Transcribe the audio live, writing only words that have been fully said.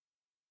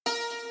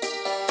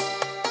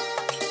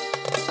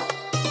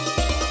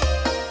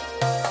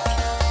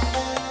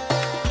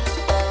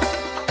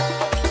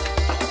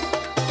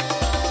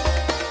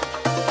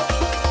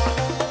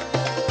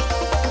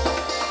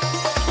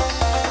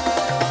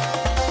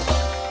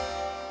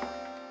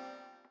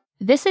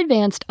This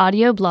advanced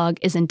audio blog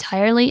is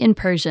entirely in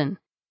Persian.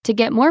 To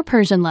get more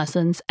Persian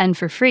lessons and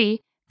for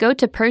free, go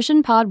to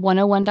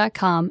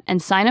PersianPod101.com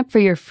and sign up for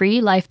your free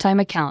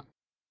lifetime account.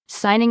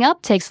 Signing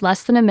up takes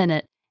less than a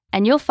minute,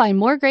 and you'll find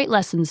more great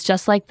lessons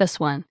just like this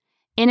one.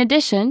 In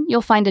addition,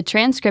 you'll find a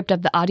transcript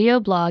of the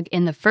audio blog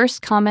in the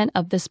first comment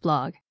of this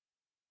blog.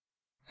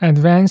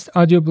 Advanced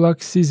Audio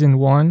Blog Season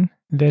 1,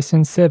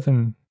 Lesson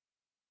 7.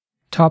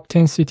 Top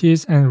 10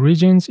 Cities and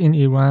Regions in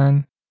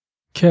Iran.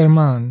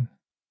 Kerman.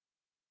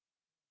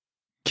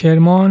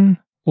 کرمان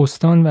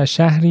استان و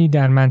شهری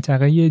در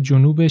منطقه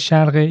جنوب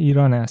شرق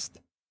ایران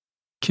است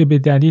که به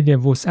دلیل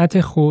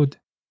وسعت خود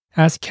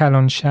از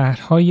کلان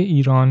شهرهای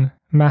ایران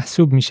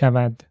محسوب می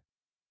شود.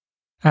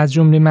 از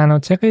جمله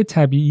مناطق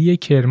طبیعی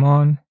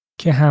کرمان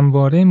که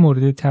همواره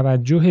مورد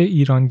توجه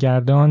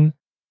ایرانگردان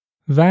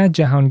و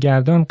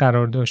جهانگردان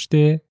قرار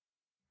داشته،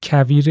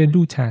 کویر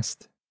لوت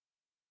است.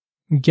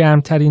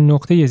 گرمترین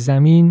نقطه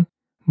زمین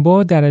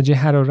با درجه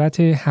حرارت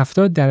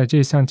 70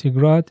 درجه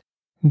سانتیگراد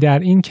در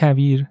این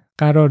کویر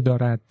قرار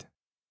دارد.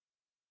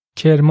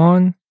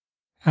 کرمان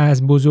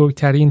از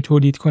بزرگترین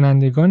تولید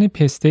کنندگان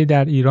پسته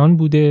در ایران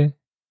بوده،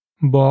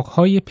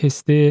 باغ‌های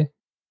پسته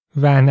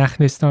و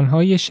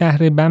نخلستان‌های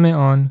شهر بم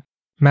آن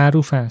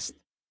معروف است.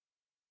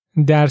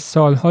 در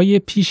سالهای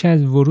پیش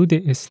از ورود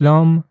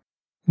اسلام،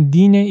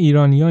 دین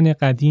ایرانیان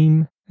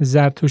قدیم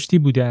زرتشتی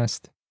بوده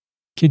است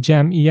که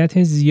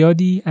جمعیت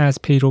زیادی از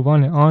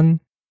پیروان آن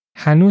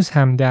هنوز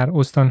هم در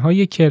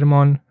استان‌های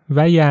کرمان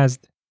و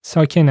یزد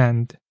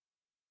ساکنند.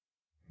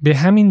 به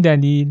همین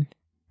دلیل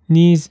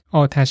نیز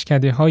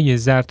آتشکده‌های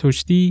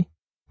زرتشتی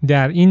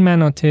در این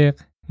مناطق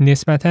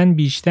نسبتاً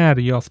بیشتر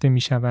یافته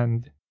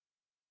می‌شوند.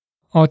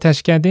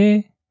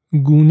 آتشکده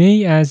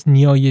گونه‌ای از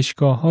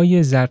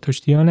نیایشگاه‌های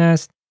زرتشتیان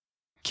است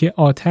که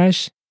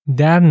آتش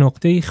در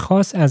نقطه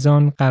خاص از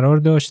آن قرار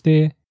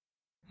داشته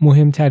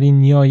مهمترین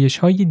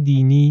نیایش‌های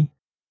دینی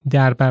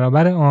در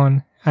برابر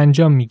آن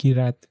انجام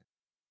می‌گیرد.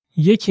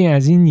 یکی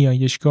از این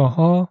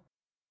نیایشگاه‌ها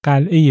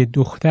قلعه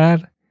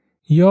دختر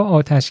یا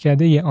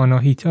آتشکده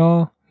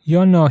آناهیتا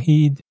یا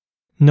ناهید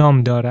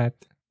نام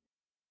دارد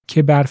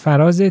که بر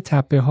فراز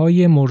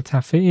تپه‌های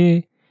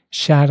مرتفع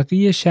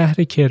شرقی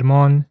شهر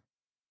کرمان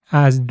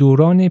از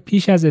دوران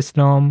پیش از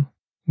اسلام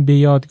به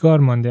یادگار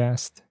مانده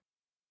است.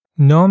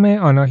 نام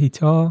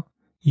آناهیتا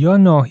یا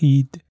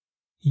ناهید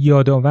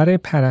یادآور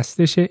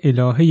پرستش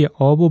الهه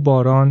آب و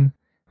باران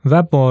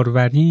و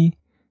باروری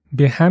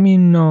به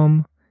همین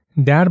نام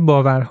در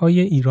باورهای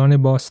ایران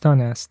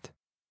باستان است.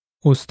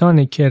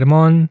 استان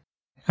کرمان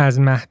از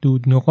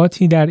محدود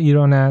نقاطی در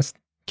ایران است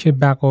که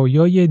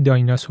بقایای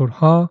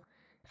دایناسورها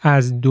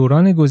از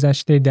دوران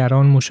گذشته در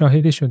آن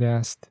مشاهده شده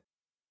است.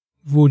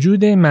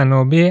 وجود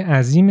منابع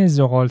عظیم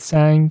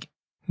زغالسنگ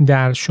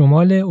در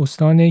شمال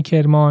استان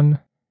کرمان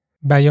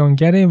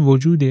بیانگر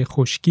وجود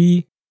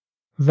خشکی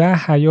و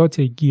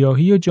حیات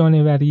گیاهی و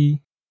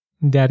جانوری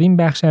در این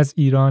بخش از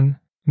ایران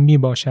می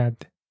باشد.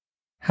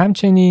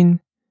 همچنین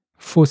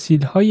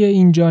فسیل‌های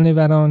این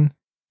جانوران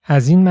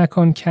از این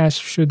مکان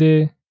کشف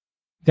شده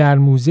در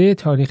موزه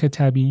تاریخ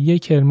طبیعی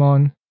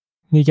کرمان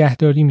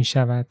نگهداری می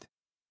شود.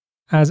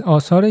 از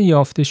آثار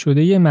یافته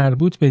شده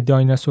مربوط به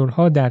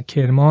دایناسورها در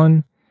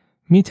کرمان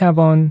می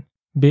توان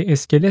به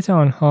اسکلت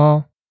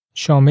آنها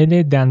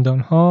شامل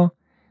دندانها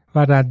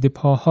و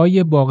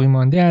ردپاهای باقی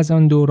مانده از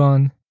آن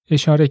دوران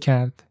اشاره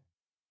کرد.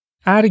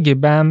 ارگ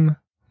بم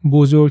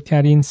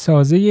بزرگترین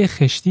سازه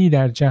خشتی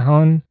در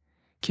جهان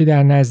که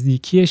در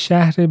نزدیکی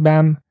شهر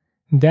بم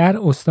در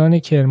استان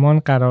کرمان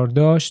قرار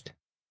داشت،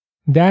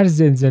 در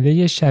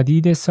زلزله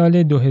شدید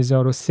سال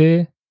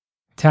 2003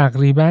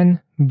 تقریباً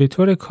به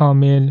طور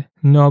کامل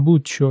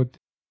نابود شد.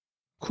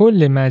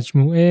 کل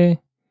مجموعه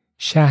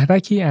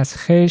شهرکی از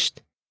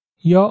خشت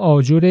یا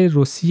آجر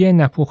رسی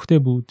نپخته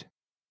بود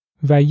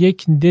و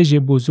یک دژ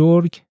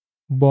بزرگ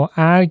با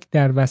ارگ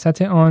در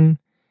وسط آن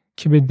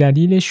که به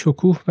دلیل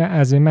شکوه و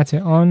عظمت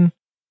آن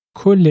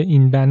کل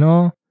این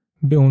بنا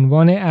به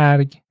عنوان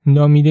ارگ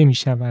نامیده می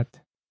شود.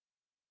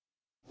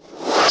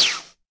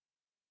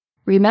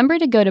 Remember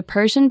to go to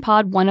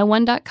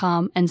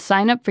PersianPod101.com and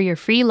sign up for your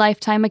free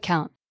lifetime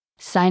account.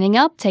 Signing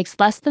up takes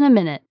less than a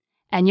minute,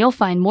 and you'll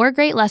find more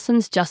great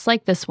lessons just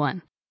like this one.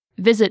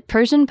 Visit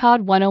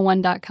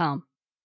PersianPod101.com.